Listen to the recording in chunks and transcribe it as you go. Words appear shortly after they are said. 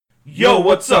Yo,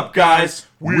 what's up, guys?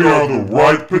 We are the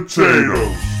Right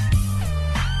Potatoes.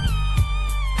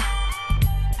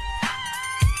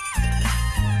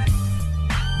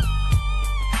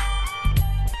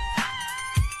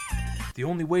 The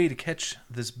only way to catch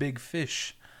this big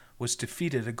fish was to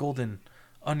feed it a golden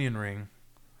onion ring,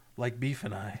 like Beef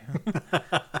and I.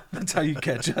 That's how you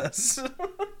catch us.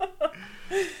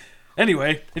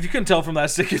 Anyway, if you couldn't tell from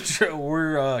that stick intro,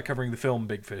 we're covering the film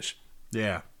Big Fish.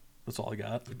 Yeah. That's all I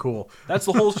got. Cool. That's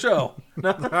the whole show.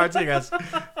 All right, see you guys.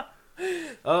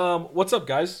 What's up,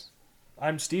 guys?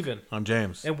 I'm Steven. I'm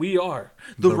James. And we are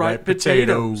the Right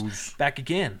Potatoes. Back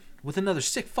again with another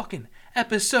sick fucking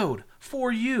episode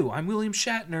for you. I'm William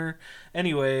Shatner.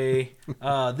 Anyway,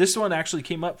 this one actually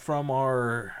came up from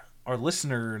our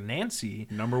listener, Nancy.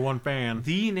 Number one fan.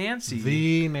 The Nancy.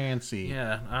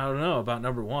 Yeah, I don't know about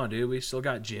number one, dude. We still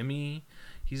got Jimmy.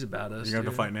 He's about us. You're going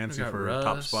to have to fight Nancy for a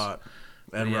top spot.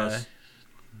 And Russ.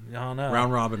 I don't know.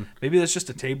 Round robin. Maybe that's just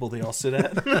a table they all sit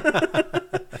at.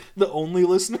 The only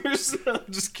listeners?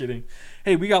 Just kidding.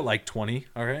 Hey, we got like 20,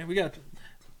 all right? We got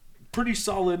pretty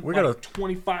solid. We got a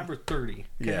 25 or 30. Okay?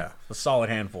 Yeah, a solid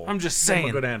handful. I'm just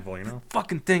saying. A good handful, you know?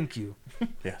 Fucking thank you.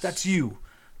 Yes. That's you.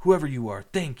 Whoever you are,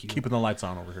 thank you. Keeping the lights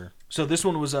on over here. So this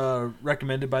one was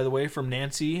recommended, by the way, from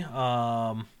Nancy.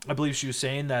 I believe she was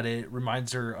saying that it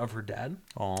reminds her of her dad.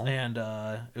 Aww. And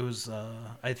it was,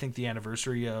 I think, the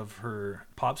anniversary of her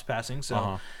pop's passing.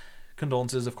 So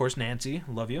condolences, of course, Nancy.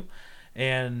 Love you.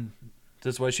 And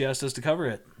that's why she asked us to cover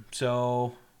it.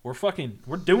 So we're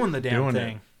doing the damn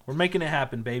thing. We're making it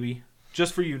happen, baby.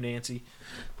 Just for you, Nancy.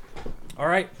 All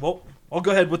right. Well, I'll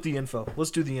go ahead with the info.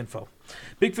 Let's do the info.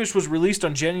 Big Fish was released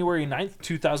on January 9th,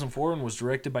 2004, and was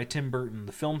directed by Tim Burton.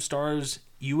 The film stars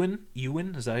Ewan,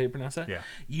 is that how you pronounce that? Yeah.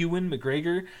 Ewan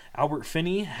McGregor, Albert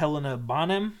Finney, Helena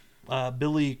Bonham,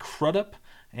 Billy Crudup,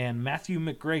 and Matthew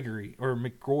McGrory.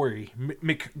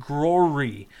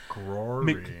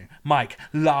 Mike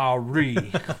Lowry.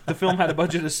 The film had a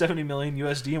budget of $70 million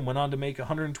USD and went on to make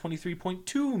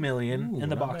 $123.2 million in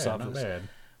the box office. Not bad.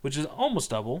 Which is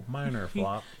almost double. Minor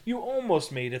flop. You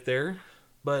almost made it there.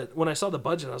 But when I saw the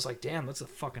budget, I was like, damn, that's a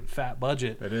fucking fat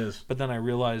budget. It is. But then I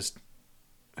realized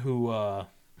who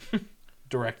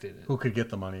directed it. Who could get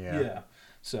the money, Yeah.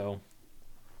 So,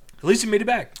 at least he made it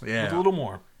back. Yeah. With a little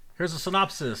more. Here's a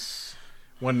synopsis.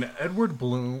 When Edward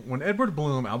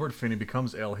Bloom, Albert Finney,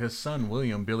 becomes ill, his son,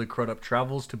 William Billy Crudup,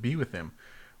 travels to be with him.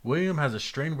 William has a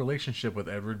strained relationship with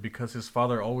Edward because his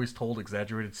father always told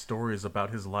exaggerated stories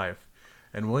about his life.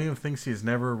 And William thinks he has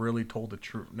never really told the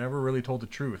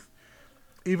truth.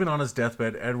 Even on his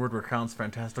deathbed, Edward recounts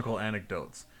fantastical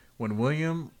anecdotes. When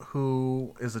William,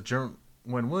 who is a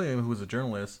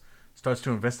journalist, starts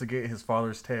to investigate his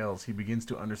father's tales, he begins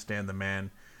to understand the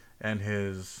man and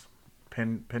his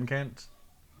penchant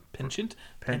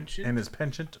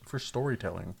for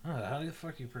storytelling. Oh, how the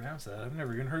fuck do you pronounce that? I've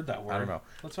never even heard that word. I don't know.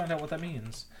 Let's find out what that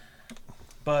means.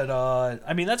 But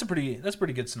I mean, that's pretty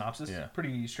good synopsis. Yeah.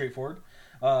 Pretty straightforward.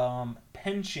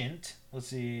 Penchant. Let's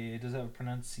see. Does it have a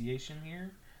pronunciation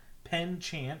here?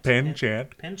 Penchant.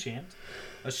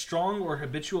 A strong or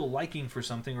habitual liking for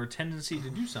something or tendency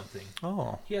to do something.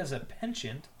 Oh. He has a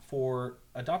penchant for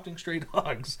adopting stray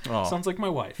dogs. Oh. Sounds like my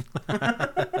wife.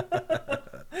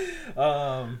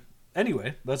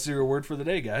 Anyway, that's your word for the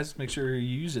day, guys. Make sure you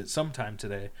use it sometime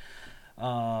today.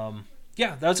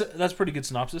 Yeah, that's pretty good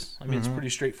synopsis. I mean, It's pretty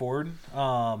straightforward.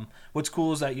 What's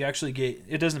cool is that you actually get...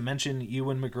 It doesn't mention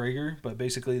Ewan McGregor, but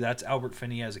basically that's Albert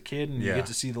Finney as a kid, and you get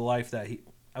to see the life that he...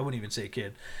 I wouldn't even say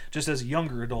kid. Just as a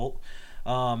younger adult.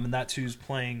 And that's who's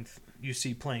playing... You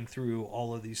see playing through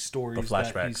all of these stories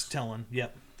that he's telling.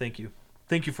 Yep, thank you.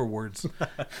 Thank you for words.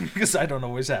 Because I don't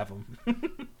always have them.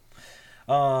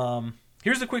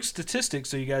 Here's the quick statistics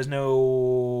so you guys know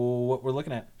what we're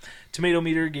looking at. Tomato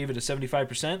Meter gave it a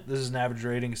 75%. This is an average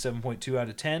rating of 7.2 out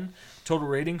of 10. Total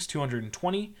ratings,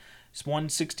 220.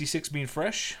 166 being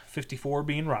fresh, 54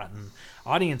 being rotten.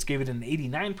 Audience gave it an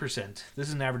 89%. This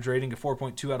is an average rating of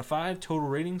 4.2 out of 5. Total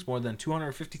ratings, more than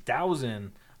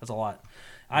 250,000. That's a lot.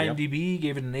 IMDb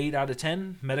gave it an 8 out of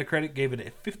 10. Metacritic gave it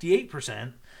a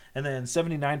 58%. And then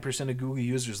 79% of Google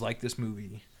users like this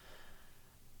movie.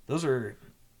 Those are...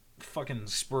 fucking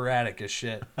sporadic as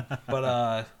shit.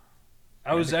 But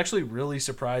I was actually really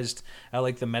surprised at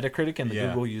like the Metacritic and the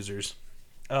Google users.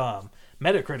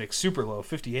 Metacritic super low,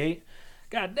 58.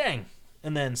 God dang.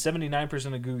 And then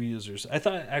 79% of Google users. I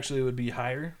thought actually it would be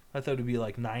higher. I thought it would be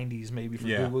like 90s maybe for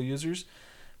Google users.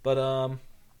 But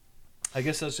I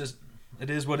guess that's just it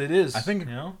is what it is. I think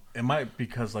it might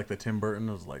because like the Tim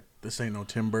Burton was like, this ain't no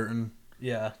Tim Burton.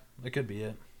 Yeah, it could be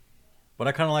it. But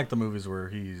I kind of like the movies where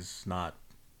he's not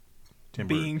Tim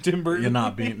being Burton. Tim Burton. You're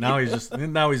not being now.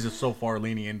 He's just so far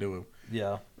leaning into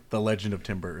Yeah. the legend of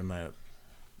Tim Burton that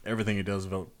everything he does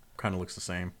kind of looks the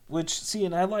same. Which, see,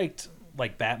 and I liked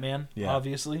Batman, Yeah.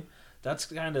 obviously. That's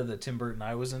kind of the Tim Burton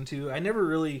I was into. I never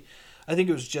really, I think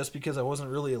it was just because I wasn't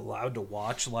really allowed to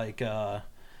watch A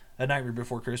Nightmare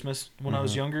Before Christmas when I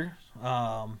was younger.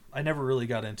 I never really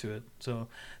got into it. So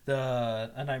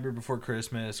the A Nightmare Before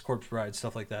Christmas, Corpse Bride,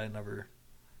 stuff like that, I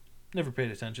never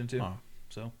paid attention to. Oh.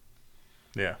 So,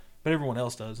 Yeah. but everyone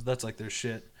else does. That's like their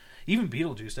shit. Even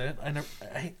Beetlejuice,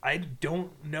 I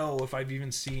don't know if I've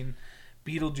even seen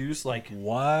Beetlejuice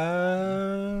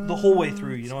What? the whole way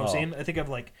through. You know what I'm Oh. saying? I think I've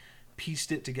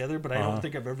pieced it together, but I don't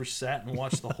think I've ever sat and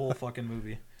watched the whole fucking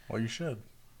movie. Well, you should.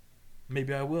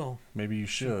 Maybe I will. Maybe you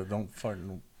should. Don't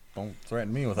threaten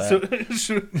me with that.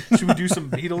 So should we do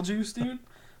some Beetlejuice, dude?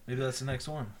 Maybe that's the next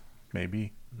one.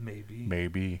 Maybe.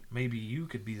 Maybe you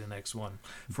could be the next one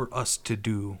for us to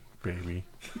do. Baby.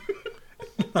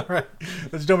 All right.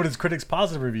 Let's jump into his critics'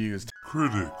 positive reviews.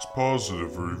 Critics'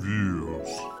 positive reviews.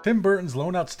 Tim Burton's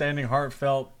lone outstanding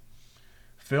heartfelt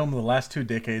film of the last 2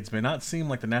 decades may not seem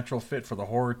like the natural fit for the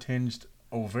horror-tinged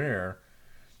oeuvre,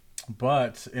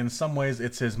 but in some ways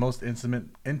it's his most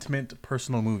intimate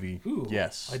personal movie. Ooh,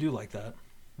 yes. I do like that.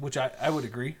 Which I would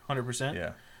agree, 100%.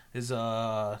 Yeah, His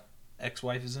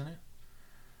ex-wife is in it.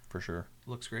 for sure.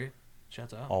 Looks great.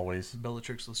 Shouts out. Always.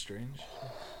 Bellatrix Lestrange.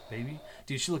 Baby.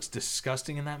 Dude, she looks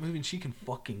disgusting in that movie, and she can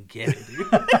fucking get it, dude.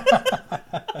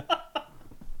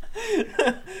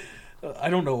 I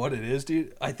don't know what it is,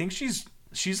 dude. I think she's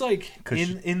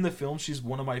in the film, she's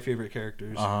one of my favorite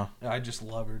characters. I just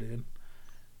love her, dude.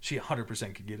 She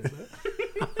 100% could get it.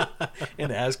 In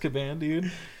Azkaban,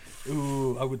 dude.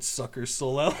 Ooh, I would suck her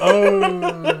soul out. Oh.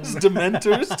 Those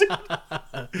Dementors,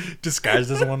 dude.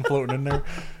 Disguised as one floating in there.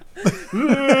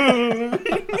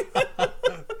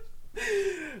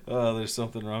 Oh, there's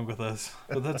something wrong with us,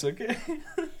 but that's okay.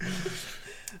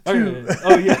 Okay.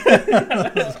 Oh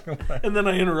yeah. And then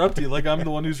I interrupt you like I'm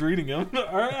the one who's reading them.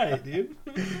 All right, dude.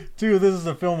 2, this is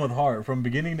a film with heart from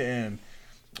beginning to end.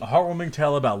 A heartwarming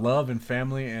tale about love and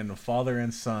family and father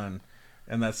and son.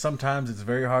 And that sometimes it's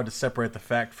very hard to separate the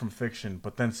fact from fiction,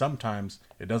 but then sometimes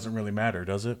it doesn't really matter,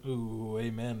 does it? Ooh,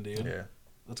 amen, dude. Yeah.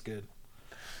 That's good.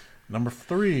 Number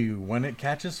 3, When It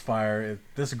Catches Fire.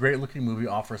 This great-looking movie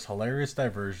offers hilarious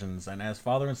diversions, and as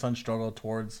father and son struggle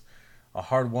towards a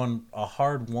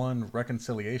hard-won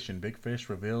reconciliation, Big Fish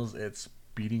reveals its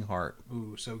beating heart.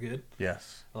 Ooh, so good.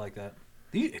 Yes. I like that.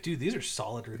 These are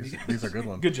solid reviews. These are good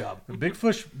ones. Good job. Big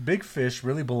Fish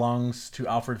really belongs to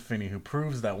Alfred Finney, who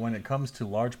proves that when it comes to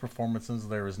large performances,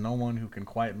 there is no one who can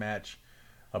quite match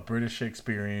a British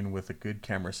Shakespearean with a good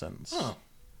camera sense. Oh.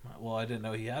 Well, I didn't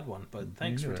know he had one, but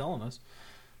thanks for telling us.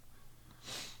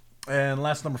 And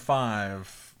last, number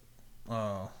 5.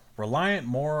 Reliant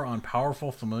more on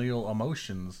powerful familial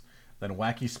emotions than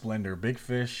wacky splendor, Big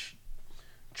Fish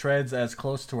treads as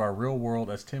close to our real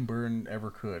world as Tim Burton ever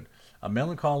could. A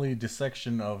melancholy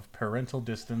dissection of parental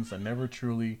distance and never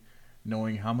truly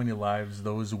knowing how many lives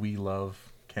those we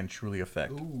love can truly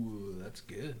affect. Ooh, that's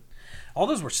good. All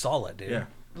those were solid, dude. Yeah.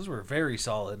 Those were very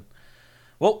solid.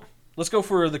 Well, let's go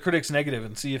for the critics' negative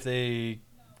and see if they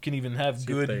can even have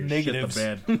good negatives.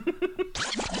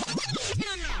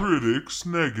 Critics'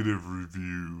 negative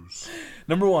reviews.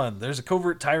 Number 1, there's a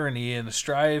covert tyranny in the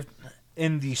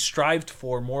strived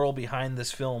for moral behind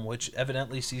this film, which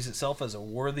evidently sees itself as a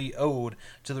worthy ode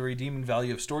to the redeeming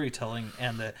value of storytelling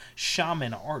and the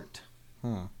shaman art.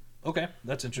 Okay,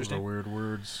 that's Those are interesting. weird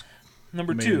words.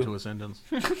 Number Made 2, into a sentence.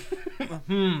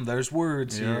 there's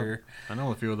words here. I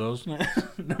know a few of those.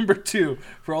 Number 2,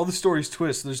 for all the story's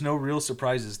twists, there's no real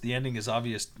surprises. The ending is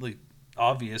obvious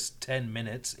 10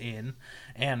 minutes in,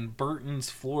 and Burton's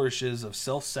flourishes of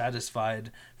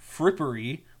self-satisfied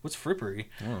frippery. What's frippery?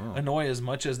 Annoy as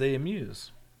much as they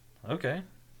amuse. Okay.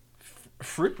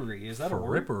 Frippery, is that a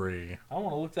word? Frippery. I want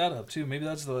to look that up too. Maybe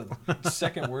that's the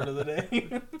second word of the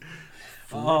day.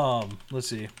 Let's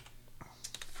see.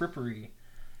 Frippery.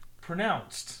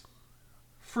 Pronounced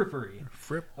frippery.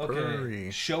 Frippery.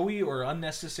 Okay. Showy or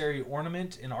unnecessary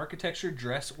ornament in architecture,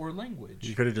 dress, or language.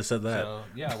 You could have just said that. So,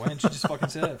 yeah, why didn't you just fucking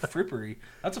say that? Frippery.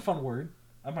 That's a fun word.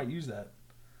 I might use that.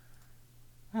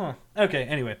 Huh. Okay,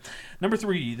 anyway. Number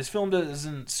 3, this film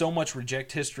doesn't so much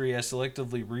reject history as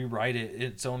selectively rewrite it to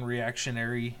its own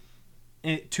reactionary,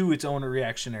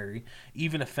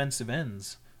 even offensive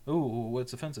ends. Ooh,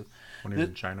 what's offensive? When he's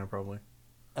in China, probably.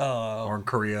 Oh. Or in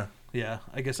Korea. Yeah,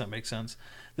 I guess that makes sense.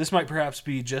 This might perhaps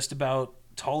be just about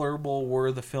tolerable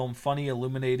were the film funny,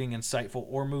 illuminating, insightful,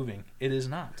 or moving. It is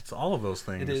not. It's all of those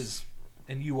things. It is.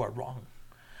 And you are wrong.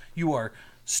 You are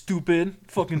Stupid.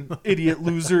 Fucking idiot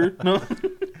loser. No.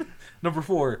 Number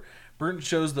 4. Burton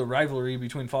shows the rivalry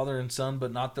between father and son,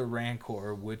 but not the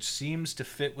rancor, which seems to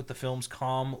fit with the film's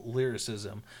calm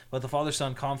lyricism. But the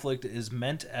father-son conflict is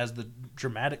meant as the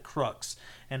dramatic crux,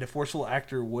 and a forceful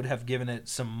actor would have given it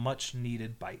some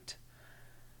much-needed bite.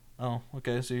 Oh,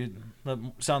 okay. So that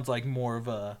sounds like more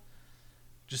of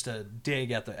just a dig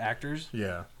at the actors.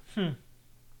 Yeah. I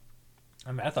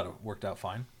mean, I thought it worked out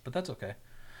fine, but that's okay.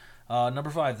 Number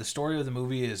 5, the story of the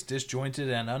movie is disjointed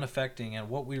and unaffecting, and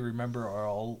what we remember are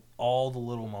all the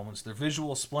little moments, their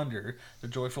visual splendor, their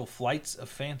joyful flights of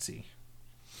fancy.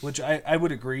 Which I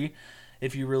would agree.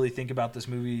 If you really think about this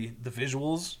movie, the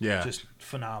visuals, just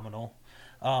phenomenal.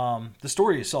 The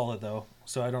story is solid, though,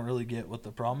 so I don't really get what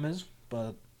the problem is,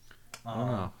 but... I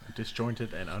don't know.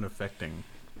 Disjointed and unaffecting.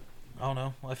 I don't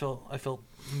know. I felt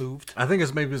moved. I think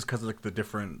it's because of like the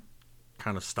different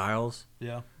kind of styles.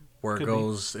 Yeah. Where it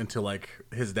goes into like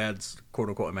his dad's quote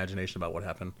unquote imagination about what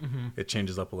happened. Mm-hmm. It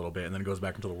changes up a little bit and then it goes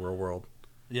back into the real world.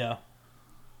 Yeah.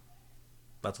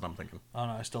 That's what I'm thinking. I don't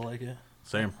know. I still like it.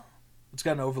 Same. It's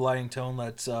got an overlying tone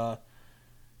that's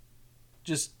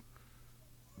just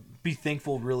be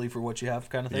thankful really for what you have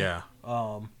kind of thing. Yeah.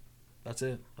 That's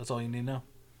it. That's all you need to know.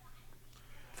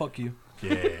 Fuck you.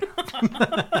 Yeah.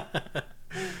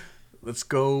 Let's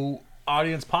go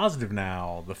audience positive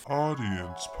now. The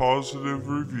Audience positive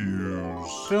reviews.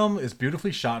 film is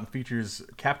beautifully shot and features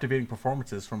captivating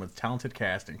performances from its talented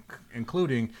cast,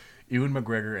 including Ewan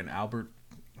McGregor and Albert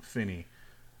Finney.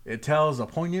 It tells a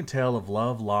poignant tale of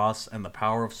love, loss, and the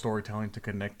power of storytelling to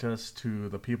connect us to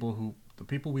the people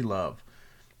we love.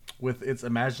 With its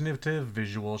imaginative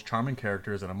visuals, charming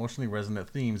characters, and emotionally resonant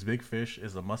themes, Big Fish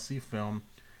is a must-see film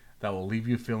that will leave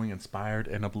you feeling inspired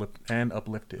and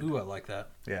uplifted. Ooh, I like that.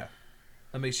 Yeah.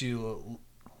 That makes you...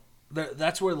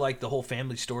 that's where, like, the whole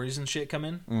family stories and shit come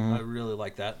in. Mm-hmm. I really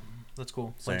like that. That's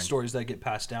cool. Same. Like, stories that get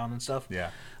passed down and stuff. Yeah.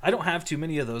 I don't have too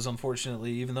many of those,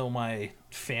 unfortunately, even though my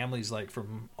family's, like,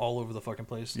 from all over the fucking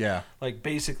place. Yeah. Like,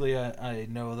 basically, I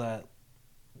know that...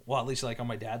 Well, at least, like, on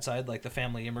my dad's side, like, the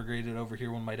family immigrated over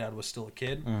here when my dad was still a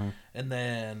kid. Mm-hmm. And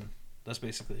then that's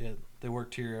basically it. They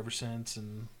worked here ever since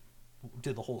and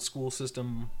did the whole school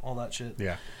system, all that shit.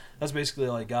 Yeah. That's basically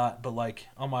all I got. But, like,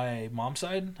 on my mom's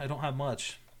side, I don't have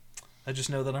much. I just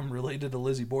know that I'm related to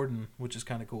Lizzie Borden, which is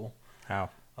kind of cool.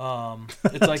 How?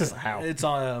 It's like... Just how? It's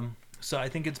so I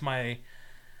think it's my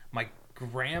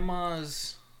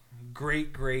grandma's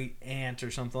great aunt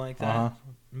or something like that.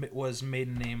 Uh-huh. Was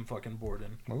maiden name fucking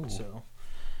Borden. Ooh. So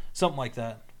something like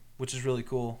that, which is really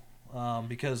cool.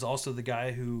 Because also the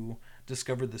guy who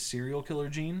discovered the serial killer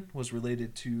gene was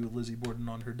related to Lizzie Borden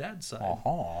on her dad's side.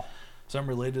 Uh-huh. So I'm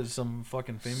related to some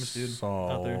fucking famous dude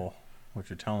out there. So what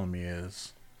you're telling me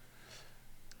is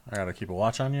I gotta keep a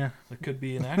watch on you? It could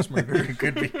be an axe murder. It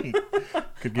could be.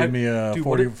 Could give me a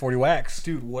dude, 40 wax.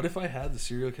 Dude, what if I had the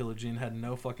serial killer gene, had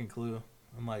no fucking clue,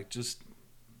 and like just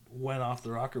went off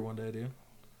the rocker one day, dude?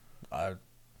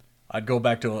 I'd go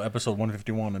back to episode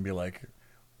 151 and be like,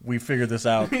 we figured this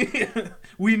out.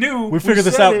 We knew. We figured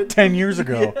this out 10 years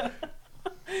ago. Yeah.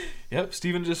 Yep,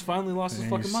 Steven just finally lost his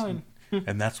fucking mind.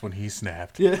 And that's when he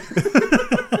snapped. Yeah.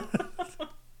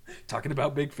 Talking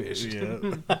about big fish. Yeah.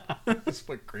 It's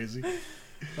like crazy.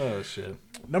 Oh, shit.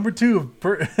 Number 2,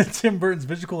 Tim Burton's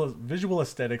visual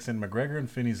aesthetics and McGregor and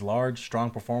Finney's large, strong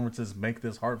performances make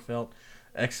this heartfelt,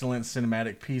 excellent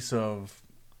cinematic piece of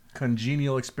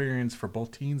congenial experience for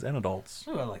both teens and adults.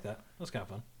 Oh, I like that. That's kind of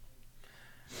fun.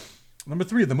 Number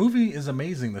 3, the movie is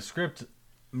amazing. The script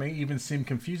may even seem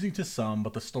confusing to some,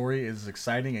 but the story is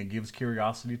exciting and gives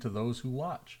curiosity to those who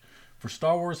watch. For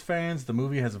Star Wars fans, the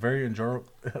movie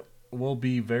will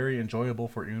be very enjoyable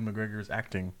for Ewan McGregor's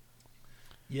acting.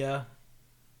 Yeah.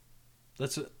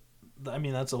 That's the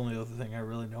only other thing I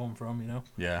really know him from, you know?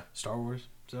 Yeah. Star Wars,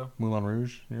 so. Moulin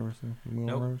Rouge? You ever seen Moulin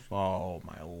Nope. Rouge? Oh,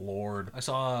 my lord. I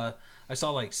saw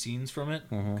like scenes from it.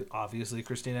 Mm-hmm. Obviously,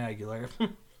 Christina Aguilera.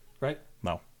 Right?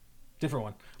 No. Different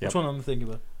one. Yep. Which one am I thinking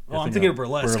about? Oh, You're I'm thinking of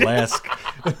Burlesque. Burlesque.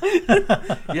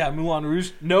 Yeah, Moulin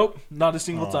Rouge. Nope, not a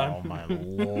single Oh, time. my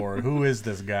lord. Who is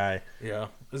this guy? Yeah.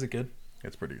 Is it good?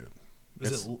 It's pretty good.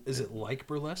 Is it like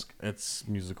Burlesque? It's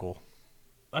musical.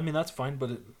 I mean, that's fine, but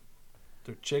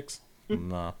they're chicks.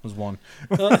 Nah, there's one.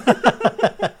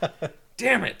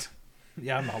 Damn it!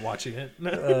 Yeah, I'm not watching it.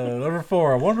 Number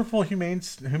 4, a wonderful humane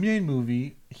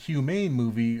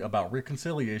movie about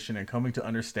reconciliation and coming to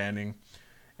understanding,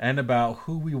 and about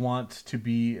who we want to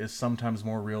be is sometimes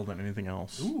more real than anything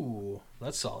else. Ooh,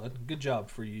 that's solid. Good job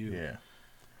for you. Yeah.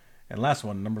 And last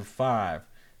one, number 5.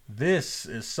 This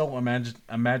is so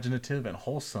imaginative and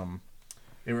wholesome.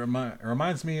 It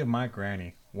reminds me of my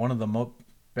granny. One of the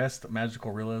best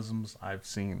magical realisms I've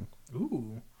seen.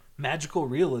 Ooh, magical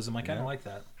realism. I kind of Yeah. like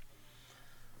that.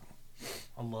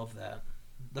 I love that.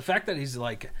 The fact that he's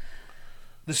like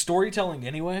the storytelling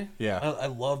anyway. Yeah. I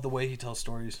love the way he tells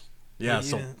stories. Yeah,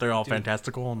 so they're all dude.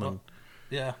 fantastical, and then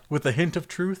Yeah, with a hint of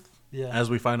truth, yeah, as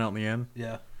we find out in the end.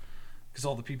 yeah. Because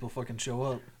all the people fucking show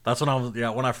up. That's when I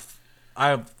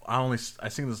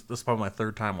seen this. This is probably my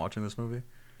third time watching this movie.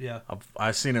 Yeah.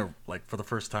 I've seen it like for the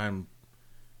first time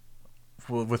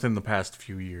within the past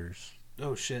few years.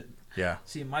 Oh shit. Yeah.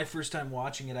 See, my first time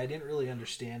watching it, I didn't really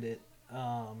understand it.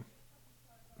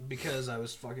 Because I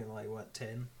was fucking like, what,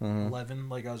 10, 11?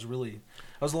 Like, I was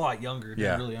a lot younger. Didn't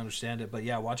Yeah. really understand it. But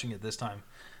yeah, watching it this time,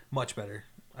 much better.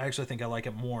 I actually think I like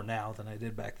it more now than I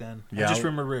did back then. Yeah. I just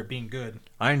remember it being good.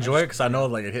 I enjoy it because I know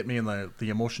like it hit me in the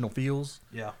emotional feels.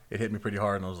 Yeah. It hit me pretty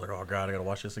hard, and I was like, oh god, I gotta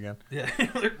watch this again. Yeah.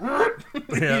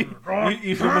 Yeah.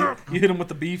 you hit him with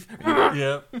the beef.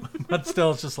 Yeah. But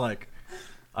still, it's just like,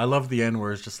 I love the end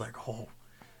where it's just like, oh,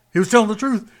 he was telling the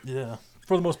truth Yeah.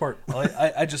 for the most part.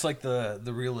 I just like the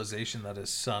realization that his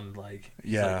son, like,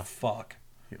 he's Yeah. like, fuck.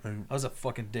 I was a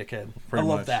fucking dickhead. Pretty I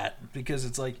love much. that because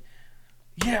it's like,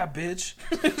 yeah, bitch.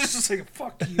 It's just like,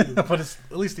 fuck you. But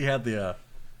at least he had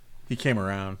he came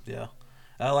around. Yeah.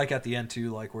 I like at the end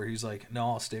too, like where he's like, no,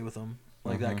 I'll stay with him.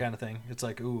 Like that kind of thing. It's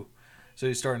like, ooh. So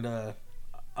he's starting to,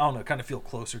 I don't know, kind of feel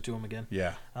closer to him again.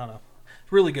 Yeah. I don't know.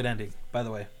 Really good ending, by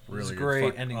the way. It was Really a good. great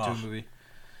Fuck- ending to a oh. movie.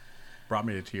 Brought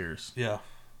me to tears. Yeah.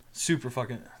 Super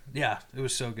fucking, yeah, it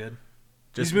was so good.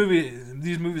 Just-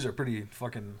 These movies are pretty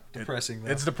fucking depressing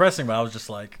though. It's depressing, but I was just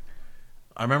like,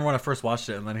 I remember when I first watched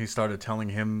it, and then he started telling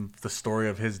him the story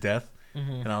of his death,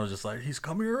 and I was just like, he's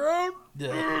coming around.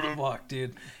 Yeah, fuck,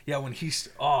 dude. Yeah, when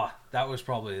that was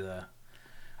probably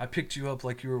I picked you up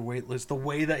like you were weightless. The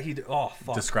way that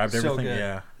fuck. Described So everything, good.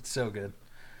 yeah. It's so good.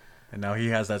 And now he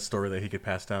has that story that he could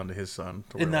pass down to his son.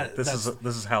 To where, And like, that's-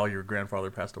 this is how your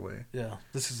grandfather passed away. Yeah,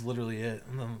 this is literally it.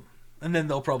 And then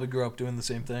they'll probably grow up doing the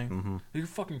same thing. Mm-hmm. You're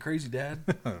fucking crazy, Dad.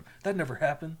 That never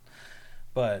happened.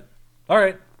 But, all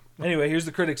right. Anyway, here's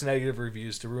the critics' negative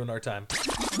reviews to ruin our time.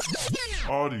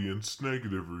 Audience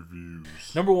negative reviews.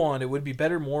 Number 1, it would be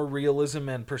better, more realism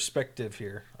and perspective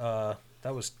here.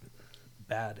 That was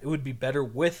bad. It would be better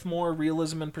with more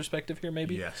realism and perspective here,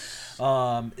 maybe. Yes.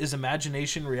 Is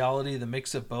imagination reality the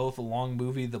mix of both? A long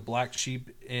movie, The Black Sheep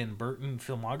in Burton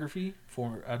filmography?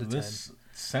 4 out of 10. This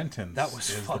sentence That was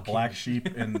is the fucking- black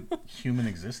sheep in human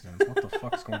existence. What the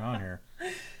fuck's going on here?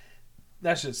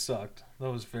 That shit sucked. That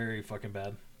was very fucking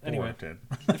bad. Anyway, Or it did.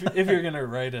 if you're gonna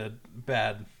write a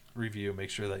bad review, make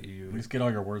sure that you At least get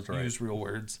all your words right. use real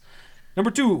words.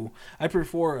 Number 2, I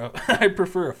prefer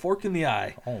a fork in the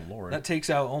eye. Oh lord. That takes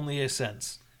out only a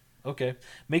sense. Okay.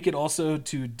 Make it also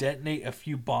to detonate a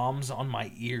few bombs on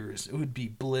my ears. It would be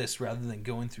bliss rather than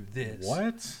going through this.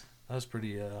 What? That was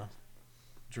pretty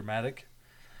dramatic.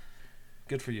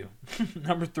 Good for you.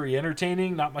 Number 3,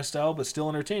 entertaining. Not my style, but still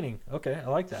entertaining. Okay, I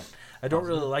like that. I don't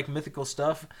really like mythical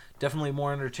stuff. Definitely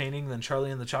more entertaining than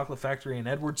Charlie and the Chocolate Factory and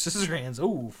Edward Scissorhands.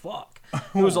 Oh, fuck.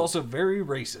 It was also very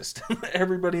racist.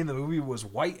 Everybody in the movie was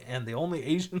white, and the only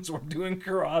Asians were doing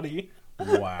karate.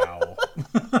 Wow.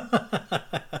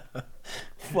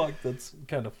 Fuck, that's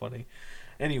kind of funny.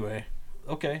 Anyway,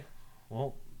 okay.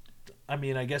 Well, I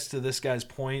mean, I guess to this guy's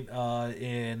point,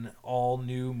 in all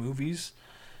new movies,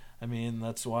 I mean,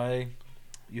 that's why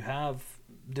you have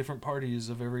different parties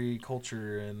of every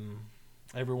culture and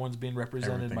everyone's being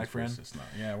represented, my friend. Racist now.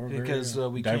 Yeah, we're Because very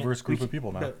we diverse can't, group we, of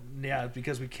people now. Yeah,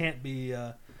 because we can't be.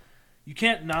 You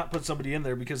can't not put somebody in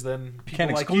there because then people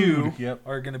Can't like exclude, you yep.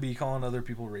 are going to be calling other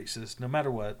people racist, no matter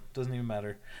what. Doesn't even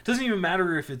matter. Doesn't even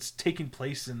matter if it's taking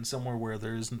place in somewhere where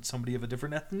there isn't somebody of a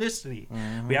different ethnicity.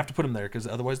 Mm-hmm. We have to put them there because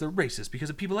otherwise they're racist because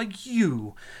of people like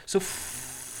you. So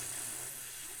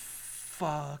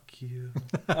fuck you.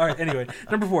 All right. Anyway,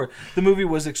 number 4, the movie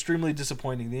was extremely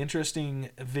disappointing. The interesting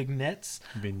vignettes.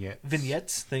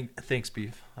 Thanks,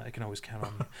 Beef. I can always count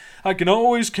on you. I can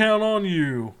always count on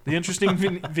you. The interesting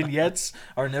vignettes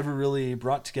are never really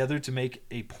brought together to make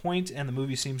a point, and the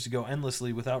movie seems to go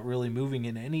endlessly without really moving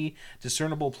in any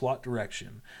discernible plot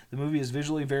direction. The movie is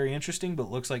visually very interesting, but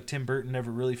looks like Tim Burton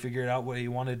never really figured out what he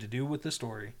wanted to do with the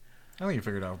story. I think you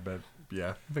figured it out, but yeah,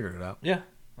 you figured it out. Yeah,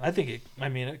 I think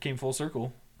it came full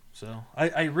circle. So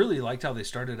I really liked how they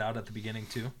started out at the beginning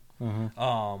too.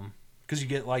 Because you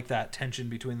get like that tension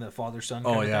between the father-son.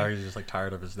 Oh kind of yeah, thing. he's just like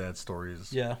tired of his dad's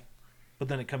stories. Yeah, but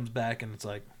then it comes back and it's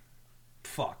like,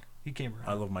 fuck, he came around.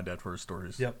 I love my dad for his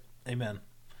stories. Yep. Amen.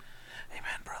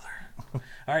 Amen, brother.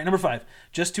 All right, number 5.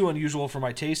 Just too unusual for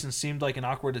my taste and seemed like an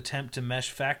awkward attempt to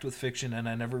mesh fact with fiction, and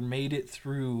I never made it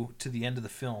through to the end of the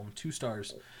film. 2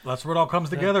 stars. That's where it all comes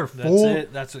together. That's fool.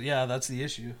 it. That's the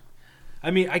issue. I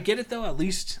mean, I get it though. At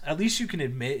least you can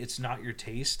admit it's not your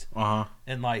taste.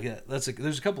 And like there's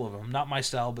a couple of them, not my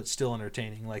style, but still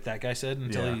entertaining. Like that guy said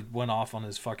until he went off on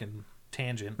his fucking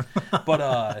tangent. But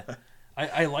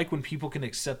I like when people can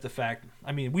accept the fact.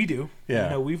 I mean, we do. Yeah. You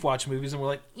know, we've watched movies and we're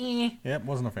like, Yep,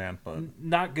 wasn't a fan, but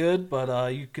not good. But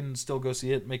you can still go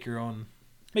see it. Make your own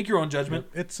judgment.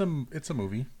 it's a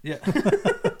movie. Yeah.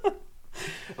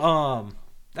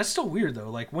 That's still weird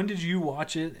though. Like, when did you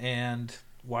watch it and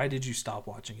why did you stop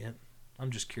watching it?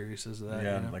 I'm just curious as to that.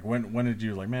 Yeah, you know? like when did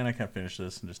you like, man, I can't finish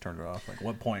this and just turn it off? Like,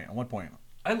 what point? At what point?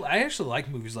 I actually like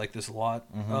movies like this a lot.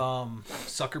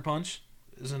 Sucker Punch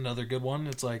is another good one.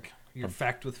 It's like your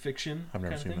fact with fiction. I've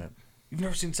never kind of seen thing. that. You've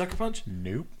never seen Sucker Punch?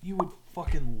 Nope. You would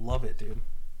fucking love it, dude.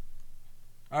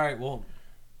 All right, well,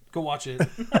 go watch it.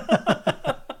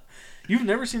 You've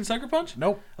never seen Sucker Punch?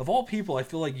 Nope. Of all people, I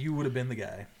feel like you would have been the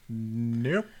guy.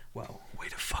 Nope. Well, way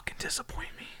to fucking disappoint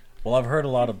me. Well, I've heard a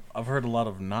lot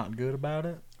of not good about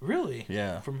it. Really?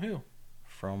 Yeah. From who?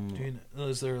 From Do you know,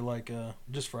 is there like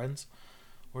just friends?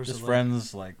 Or is just it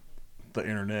friends, like the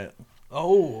internet.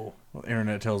 Oh, Well, the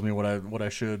internet tells me what I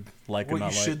should like what and you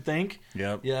not like. should think?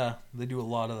 Yep. Yeah, they do a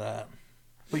lot of that.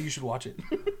 But you should watch it.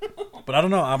 But I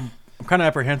don't know. I'm kind of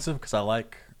apprehensive because I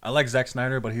like Zack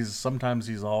Snyder, but sometimes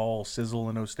he's all sizzle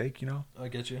and no steak, you know. I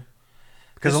get you.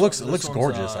 Because This it looks one's,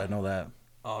 gorgeous. I know that.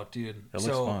 Oh, dude. It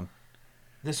looks fun.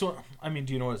 This one, I mean,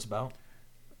 do you know what it's about?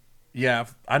 Yeah,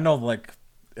 I know. Like,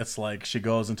 it's like she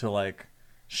goes into like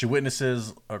she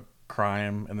witnesses a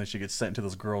crime and then she gets sent into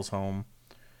this girl's home,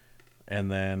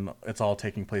 and then it's all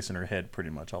taking place in her head, pretty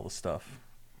much all the stuff.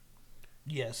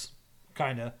 Yes,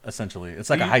 kind of. Essentially, it's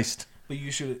like a heist. But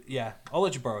you should, yeah. I'll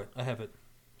let you borrow it. I have it.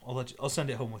 I'll send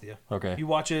it home with you. Okay. You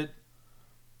watch it.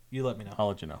 You let me know. I'll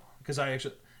let you know. Because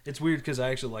it's weird because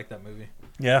I actually like that movie.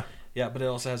 Yeah. Yeah, but it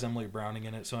also has Emily Browning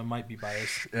in it, so I might be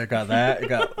biased. It got that. It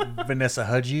got Vanessa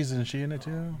Hudgens, and she in it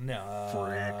too?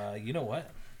 No, you know what?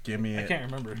 Give me it. I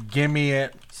can't remember. Give me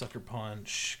it. Sucker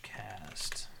Punch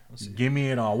cast. Let's see. Give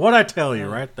me it all. What'd I tell you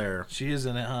right there? She is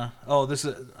in it, huh? Oh,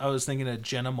 I was thinking of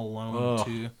Jenna Malone Ugh.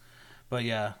 too, but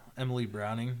yeah, Emily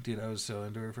Browning, dude, I was so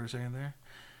into her for a second there.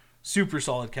 Super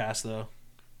solid cast though.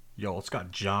 Yo, it's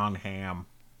got John Hamm,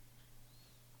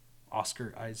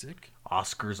 Oscar Isaac,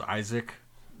 Oscars Isaac,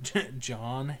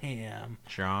 John Hamm.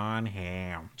 John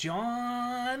Hamm.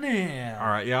 John Hamm. All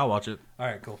right, yeah, I'll watch it. All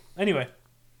right, cool. Anyway,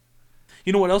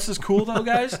 you know what else is cool though,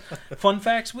 guys? Fun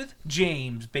facts with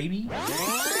James, baby.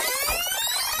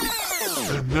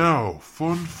 And now,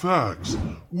 fun facts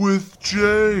with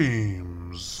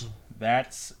James.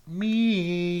 That's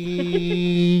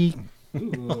me.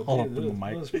 Ooh, All up in the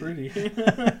mic. That was pretty.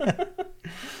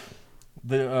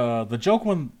 The joke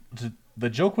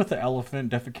with the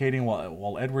elephant defecating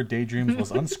while Edward daydreams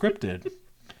was unscripted.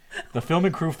 The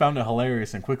filming crew found it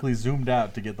hilarious and quickly zoomed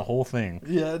out to get the whole thing.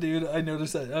 Yeah, dude, I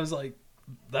noticed that. I was like,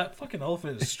 that fucking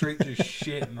elephant is straight just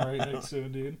shitting right next to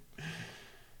him, dude.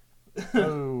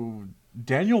 Oh,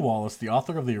 Daniel Wallace, the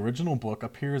author of the original book,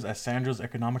 appears as Sandra's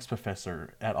economics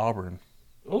professor at Auburn.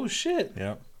 Oh, shit.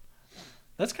 Yep.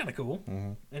 That's kind of cool.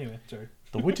 Anyway, sorry.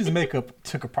 The witch's makeup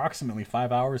took approximately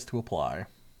 5 hours to apply.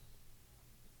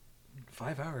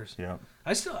 5 hours. Yep.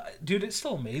 Dude, it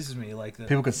still amazes me like that.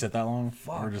 People could sit that long.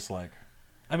 Fuck. Or just like,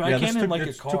 I mean, yeah, I can't in like a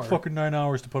it car. took fucking 9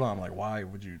 hours to put on. Like, why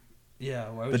would you? Yeah,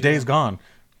 why would The you? day's gone.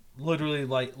 Literally,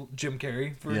 like Jim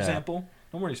Carrey, for Yeah. example.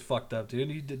 No more, he's fucked up, dude.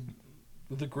 He did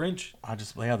with the Grinch.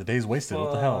 The day's wasted.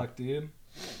 What the hell? Fuck, dude.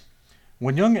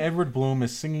 When young Edward Bloom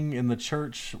is singing in the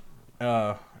church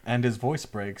and his voice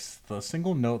breaks, the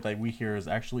single note that we hear is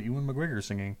actually Ewan McGregor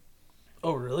singing.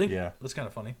 Oh, really? Yeah. That's kind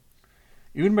of funny.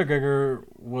 Ewan McGregor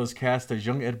was cast as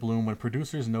young Ed Bloom when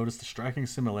producers noticed a striking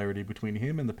similarity between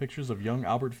him and the pictures of young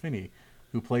Albert Finney,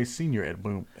 who plays senior Ed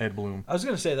Bloom. I was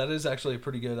going to say, that is actually a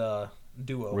pretty good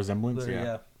duo. Resemblance,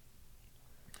 yeah.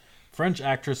 French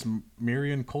actress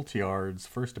Marion Cotillard's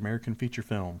first American feature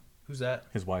film. Who's that?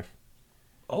 His wife.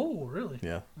 Oh, really?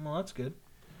 Yeah. Well, that's good.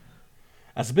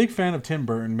 As a big fan of Tim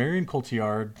Burton, Marion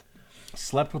Cotillard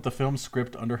slept with the film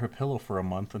script under her pillow for a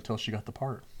month until she got the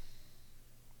part.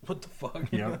 What the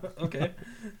fuck? Yep. Okay.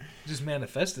 Just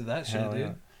manifested that shit, Hell dude.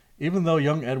 yeah. Even though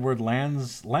young Edward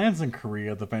lands in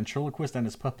Korea, the ventriloquist and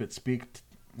his puppet speak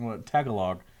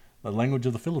Tagalog, the language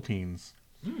of the Philippines.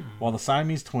 While the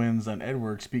Siamese twins and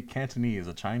Edward speak Cantonese,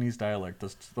 a Chinese dialect.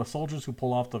 The soldiers who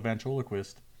pull off the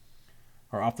ventriloquist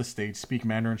or off the stage speak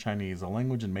Mandarin Chinese, a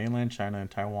language in mainland China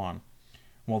and Taiwan.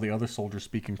 while the other soldiers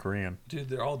speak in Korean. Dude,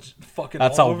 they're all just fucking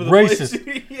That's all how over the racist.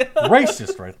 place. Yeah.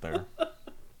 Racist right there.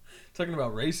 Talking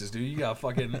about racist, dude. You got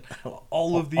fucking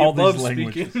all of the All above these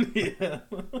speaking. Yeah.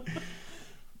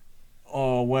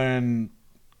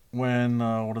 When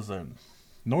what is it?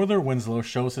 Northern Winslow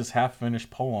shows his half-finished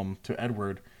poem to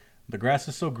Edward. The grass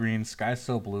is so green, sky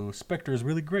so blue. Spectre is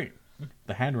really great.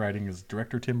 The handwriting is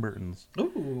director Tim Burton's.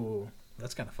 Ooh,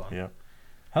 that's kind of fun. Yeah.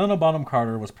 Helena Bonham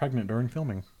Carter was pregnant during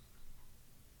filming.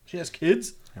 She has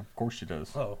kids? Yeah, of course she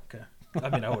does. Oh, okay. I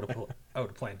mean, I would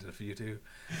have planted a few too.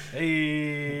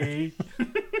 Hey.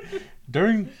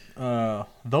 During though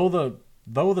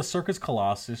the circus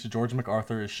colossus George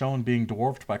MacArthur is shown being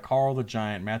dwarfed by Carl the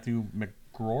Giant Matthew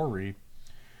McGrory.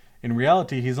 In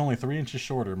reality, he's only 3 inches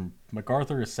shorter.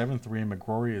 MacArthur is 7'3" and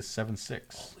McGrory is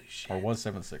 7'6", Holy shit. or was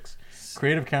 7'6".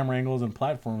 Creative camera angles and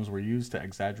platforms were used to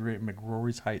exaggerate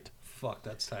McGrory's height. Fuck,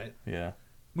 that's tight. Yeah.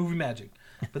 Movie magic.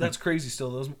 But that's crazy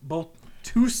still. Those both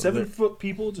 2 7-foot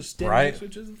people just standing Right. next to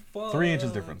each other. Fuck, 3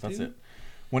 inches difference. That's dude. it.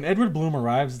 When Edward Bloom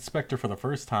arrives at Spectre for the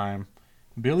first time,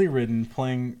 Billy Ridden is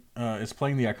playing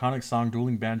the iconic song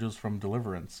 "Dueling Banjos" from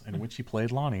Deliverance, in which he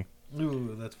played Lonnie.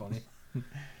 Ooh, that's funny.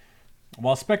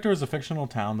 While Spectre is a fictional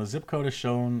town, the zip code is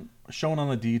shown on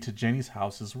the deed to Jenny's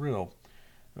house is real.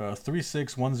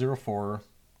 36104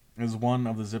 is one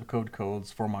of the zip code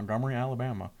codes for Montgomery,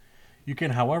 Alabama. You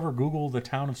can, however, Google the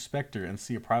town of Spectre and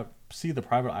see the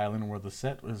private island where the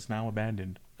set is now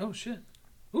abandoned. Oh shit.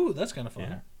 Ooh, that's kind of fun.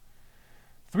 Yeah.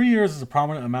 3 years is a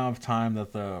prominent amount of time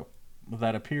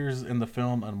that appears in the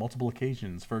film on multiple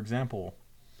occasions. For example,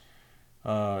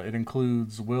 it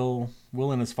includes Will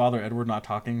and his father Edward not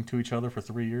talking to each other for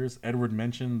 3 years. Edward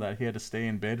mentioned that he had to stay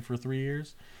in bed for 3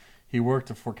 years. He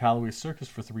worked for Callaway Circus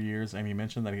for 3 years, and he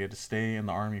mentioned that he had to stay in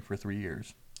the army for 3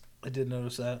 years. I did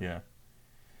notice that. Yeah.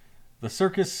 The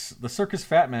circus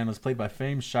Fat Man was played by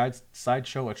famed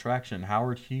sideshow attraction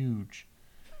Howard Hughes.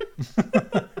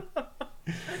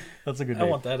 That's a good name. I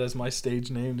want that as my stage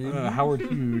name, dude. Howard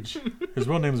Hughes. His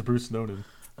real name is Bruce Snowden.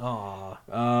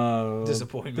 Aw.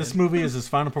 Disappointment. This movie is his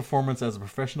final performance as a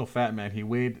professional fat man. His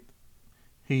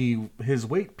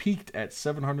weight peaked at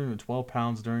 712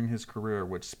 pounds during his career,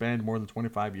 which spanned more than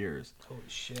 25 years. Holy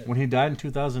shit. When he died in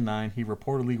 2009, he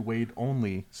reportedly weighed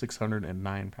only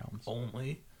 609 pounds.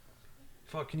 Only?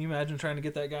 Fuck, can you imagine trying to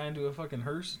get that guy into a fucking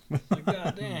hearse? Like,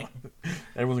 god dang.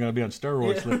 Everyone's gonna be on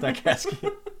steroids to lift that casket.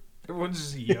 Everyone's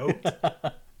just yoked.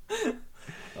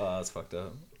 Oh, that's fucked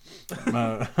up.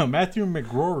 Matthew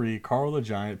McGrory, Carl the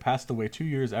Giant, passed away 2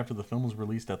 years after the film was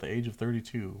released at the age of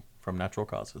 32 from natural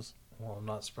causes. Well, I'm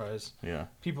not surprised. Yeah.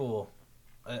 People,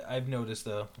 I've noticed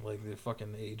though, like the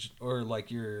fucking age, or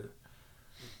like your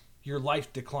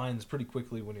life declines pretty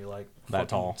quickly when you're like That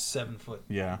tall. 7 foot.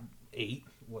 Yeah. 8,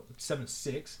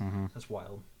 7'6". Mm-hmm. That's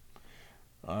wild.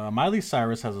 Miley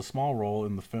Cyrus has a small role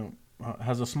in the film.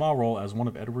 Has a small role as one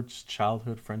of Edward's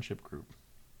childhood friendship group.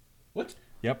 What?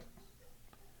 Yep.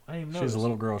 I didn't even She's notice. a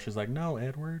little girl. She's like, "No,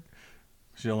 Edward."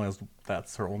 She only has.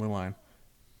 That's her only line.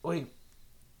 Wait,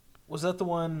 was that the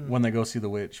one? When they go see the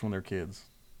witch when they're kids.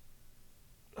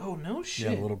 Oh no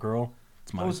shit. Yeah, the little girl.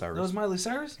 It's Miley Cyrus. That was Miley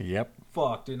Cyrus? Yep.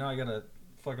 Fuck, dude. Now I gotta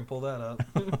fucking pull that up.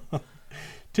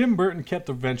 Tim Burton kept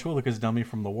a ventriloquist dummy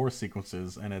from the war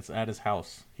sequences, and it's at his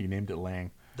house. He named it Lang.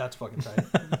 That's fucking tight.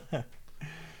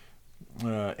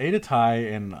 Ada Tai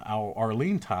and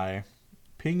Arlene Tai,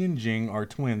 Ping and Jing are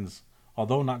twins,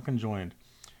 although not conjoined.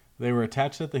 They were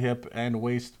attached at the hip and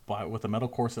waist with a metal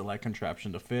corset-like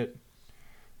contraption to fit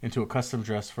into a custom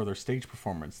dress for their stage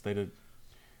performance. They did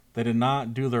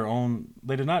not do their own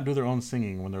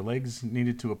singing. When their legs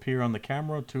needed to appear on the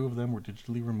camera, 2 of them were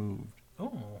digitally removed.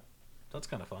 Oh, that's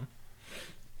kind of fun.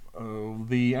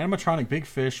 The animatronic Big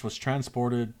Fish was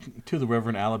transported to the river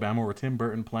in Alabama, where Tim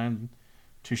Burton planned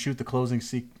to shoot the closing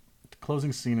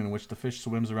scene in which the fish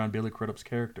swims around Billy Crudup's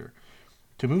character.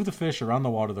 To move the fish around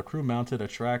the water, the crew mounted a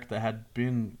track that had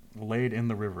been laid in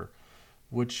the river,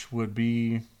 which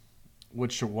wound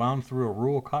through a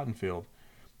rural cotton field.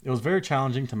 It was very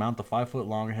challenging to mount the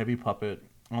 5-foot-long heavy puppet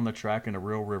on the track in a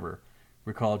real river,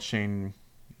 recalled Shane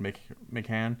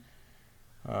McCann.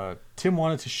 Tim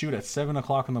wanted to shoot at 7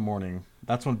 o'clock in the morning.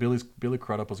 That's when Billy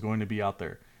Crudup was going to be out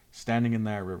there, standing in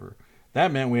that river.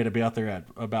 That meant we had to be out there at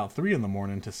about 3 in the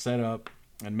morning to set up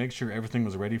and make sure everything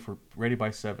was ready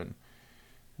by 7.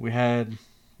 We had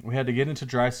to get into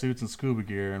dry suits and scuba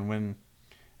gear and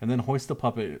then hoist the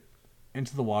puppet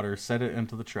into the water, set it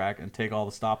into the track, and take all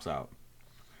the stops out.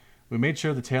 We made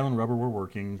sure the tail and rubber were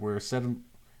working. We were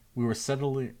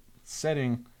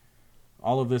setting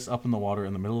all of this up in the water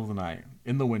in the middle of the night,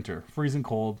 in the winter, freezing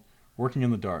cold, working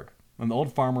in the dark. And the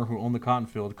old farmer who owned the cotton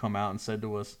field come out and said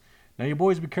to us, Now you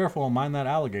boys be careful and mind that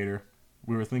alligator.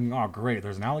 We were thinking, oh great,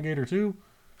 there's an alligator too?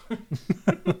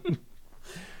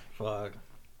 Fuck.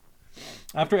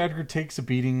 After Edgar takes a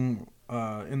beating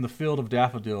in the field of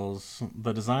daffodils,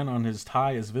 the design on his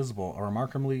tie is visible, a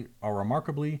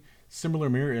remarkably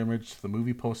similar mirror image to the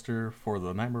movie poster for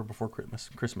The Nightmare Before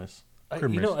Christmas. I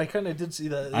kind of did see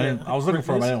that. I was looking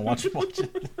for it, but I didn't watch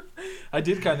it. I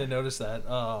did kind of notice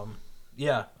that.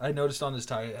 Yeah, I noticed on his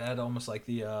tie it had almost like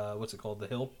the what's it called, the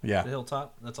hill, Yeah. the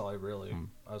hilltop. That's all I really.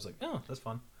 I was like, oh, that's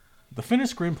fun. The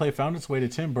finished screenplay found its way to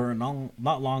Tim Burton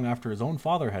not long after his own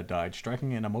father had died,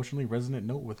 striking an emotionally resonant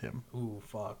note with him. Ooh,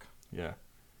 fuck. Yeah.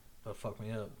 That fucked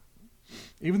me up.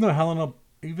 Even though Helena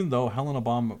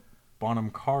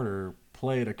Bonham Carter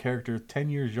played a character 10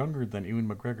 years younger than Ewan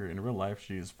McGregor in real life,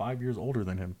 she is 5 years older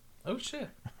than him. Oh shit.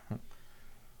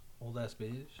 Old ass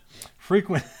bitch.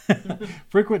 Frequent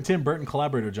Tim Burton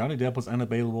collaborator Johnny Depp was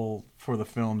unavailable for the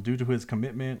film due to his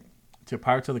commitment to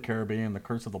Pirates of the Caribbean and The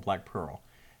Curse of the Black Pearl.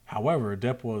 However,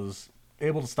 Depp was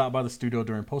able to stop by the studio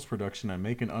during post-production and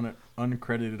make an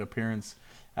uncredited appearance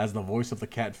as the voice of the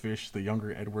catfish the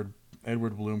younger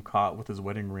Edward Bloom caught with his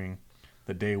wedding ring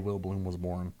the day Will Bloom was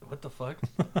born. What the fuck?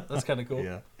 That's kind of cool.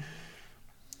 Yeah.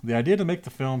 The idea to make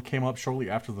the film came up shortly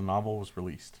after the novel was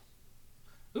released.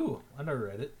 Ooh, I never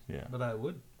read it. Yeah. But I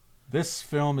would. This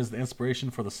film is the inspiration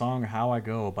for the song How I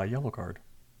Go by Yellowcard.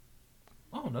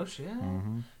 Oh, no shit.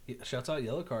 Yeah, shouts out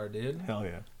Yellowcard, dude. Hell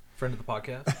yeah. Friend of the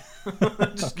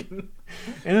podcast. Just kidding.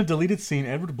 In a deleted scene,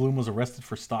 Edward Bloom was arrested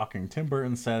for stalking. Tim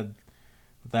Burton said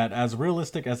that as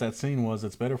realistic as that scene was,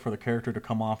 it's better for the character to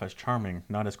come off as charming,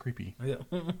 not as creepy. Yeah.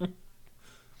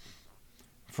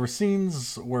 For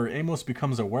scenes where Amos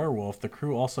becomes a werewolf, the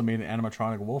crew also made an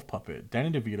animatronic wolf puppet.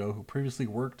 Danny DeVito, who previously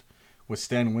worked with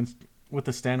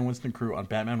the Stan Winston crew on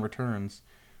Batman Returns,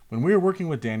 when we were working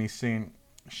with Danny, Shane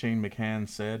McCann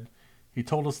said he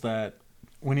told us that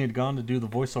when he had gone to do the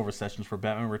voiceover sessions for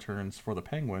Batman Returns for the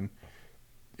Penguin,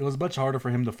 it was much harder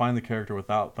for him to find the character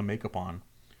without the makeup on.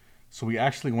 So we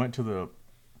actually went to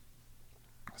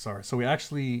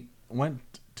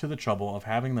the trouble of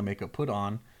having the makeup put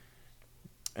on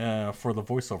for the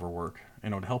voiceover work,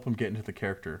 and it would help him get into the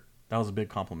character. That was a big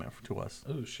compliment to us.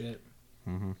 Oh shit.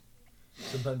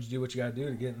 Sometimes you do what you gotta do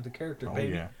to get into character, Oh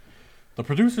baby. yeah. The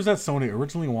producers at Sony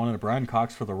originally wanted Brian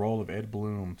Cox for the role of Ed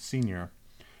Bloom Sr.,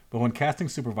 but when casting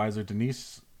supervisor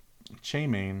Denise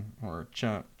Chamain,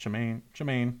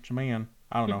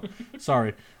 I don't know,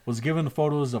 sorry, was given the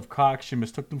photos of Cox, she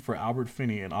mistook them for Albert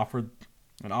Finney and offered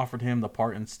him the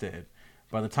part instead.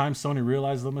 By the time Sony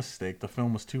realized the mistake, the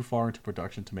film was too far into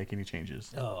production to make any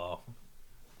changes. Oh,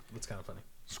 that's kind of funny.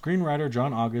 Screenwriter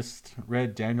John August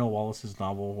read Daniel Wallace's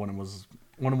novel when it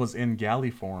was in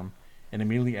galley form, and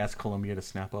immediately asked Columbia to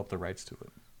snap up the rights to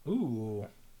it. Ooh,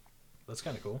 that's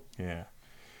kind of cool. Yeah.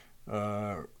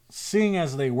 Seeing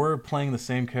as they were playing the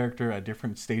same character at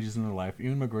different stages in their life,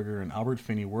 Ewan McGregor and Albert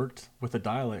Finney worked with a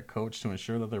dialect coach to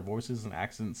ensure that their voices and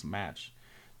accents match.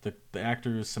 The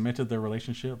actors cemented their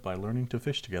relationship by learning to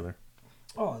fish together.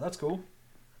 Oh, that's cool.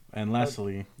 And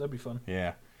lastly, That'd be fun.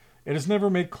 yeah, it is never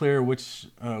made clear which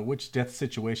death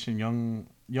situation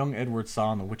young Edward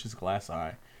saw in the witch's glass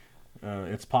eye.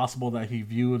 It's possible that he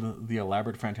viewed the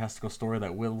elaborate fantastical story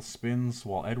that Will spins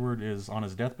while Edward is on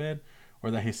his deathbed, or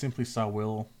that he simply saw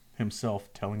Will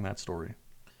himself telling that story.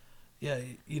 Yeah,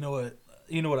 you know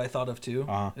what I thought of too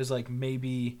is like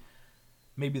maybe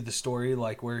the story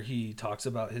like where he talks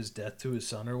about his death to his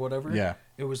son or whatever. Yeah.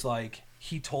 It was like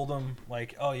he told him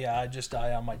like, oh yeah, I just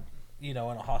died on my in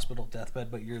a hospital deathbed,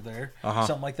 but you're there,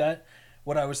 something like that.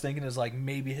 What I was thinking is like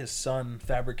maybe his son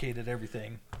fabricated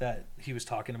everything that he was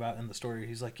talking about in the story.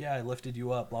 He's like, yeah, I lifted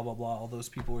you up, blah blah blah. All those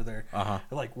people were there.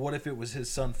 Like, what if it was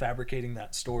his son fabricating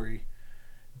that story?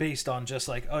 Based on just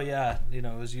like, oh yeah, it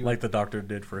was you. Like the doctor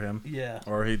did for him. Yeah.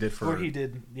 Or he did for. Or he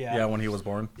did. Yeah. Yeah, when he was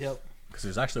born. Yep.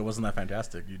 Because it wasn't that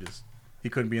fantastic. He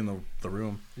couldn't be in the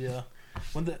room. Yeah.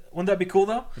 Wouldn't that be cool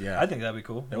though? Yeah. I think that'd be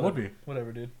cool. It would be.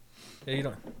 Whatever, dude. Yeah, you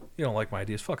don't like my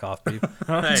ideas. Fuck off, babe.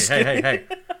 Hey.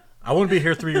 I wouldn't be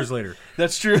here 3 years later.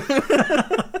 That's true.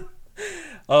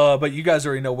 But you guys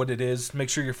already know what it is. Make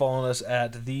sure you're following us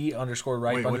at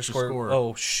 _right_. Wait, what's your score?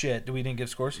 Oh shit! We didn't give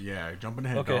scores. Yeah, you're jumping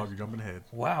ahead, Okay. dog. You're jumping ahead.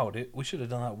 Wow, dude, we should have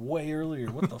done that way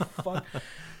earlier. What the fuck?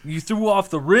 You threw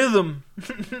off the rhythm,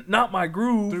 not my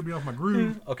groove. Threw me off my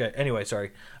groove. Okay. Anyway,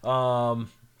 sorry.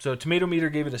 So Tomato Meter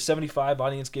gave it a 75.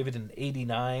 Audience gave it an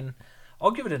 89. I'll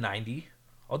give it a 90.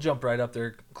 I'll jump right up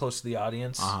there close to the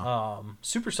audience.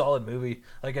 Super solid movie.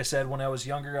 Like I said, when I was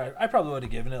younger, I probably would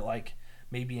have given it like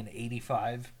maybe an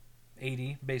 85,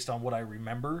 80 based on what I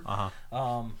remember.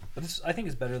 But I think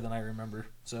it's better than I remember.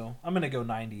 So I'm going to go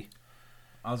 90.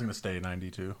 I was gonna stay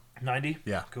 92. 90?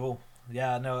 Yeah. Cool.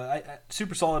 Yeah, no, I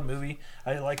super solid movie.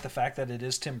 I like the fact that it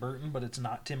is Tim Burton, but it's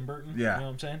not Tim Burton. Yeah. You know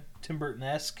what I'm saying? Tim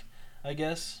Burton-esque, I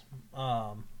guess.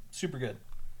 Super good.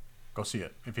 Go see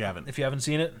it if you haven't. If you haven't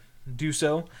seen it, do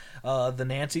so. The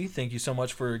Nancy, thank you so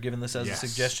much for giving this as Yes. a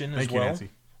suggestion Thank as you, well. Nancy.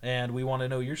 And we want to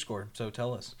know your score, so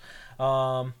tell us.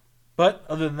 But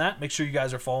other than that, make sure you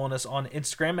guys are following us on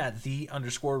Instagram at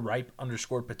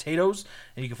 _ripe_potatoes.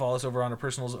 And you can follow us over on our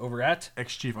personals over at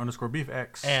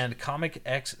XChief_BeefX. and Comic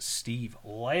X Steve.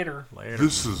 Later. Later.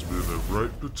 This has been a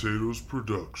Ripe Potatoes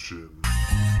production.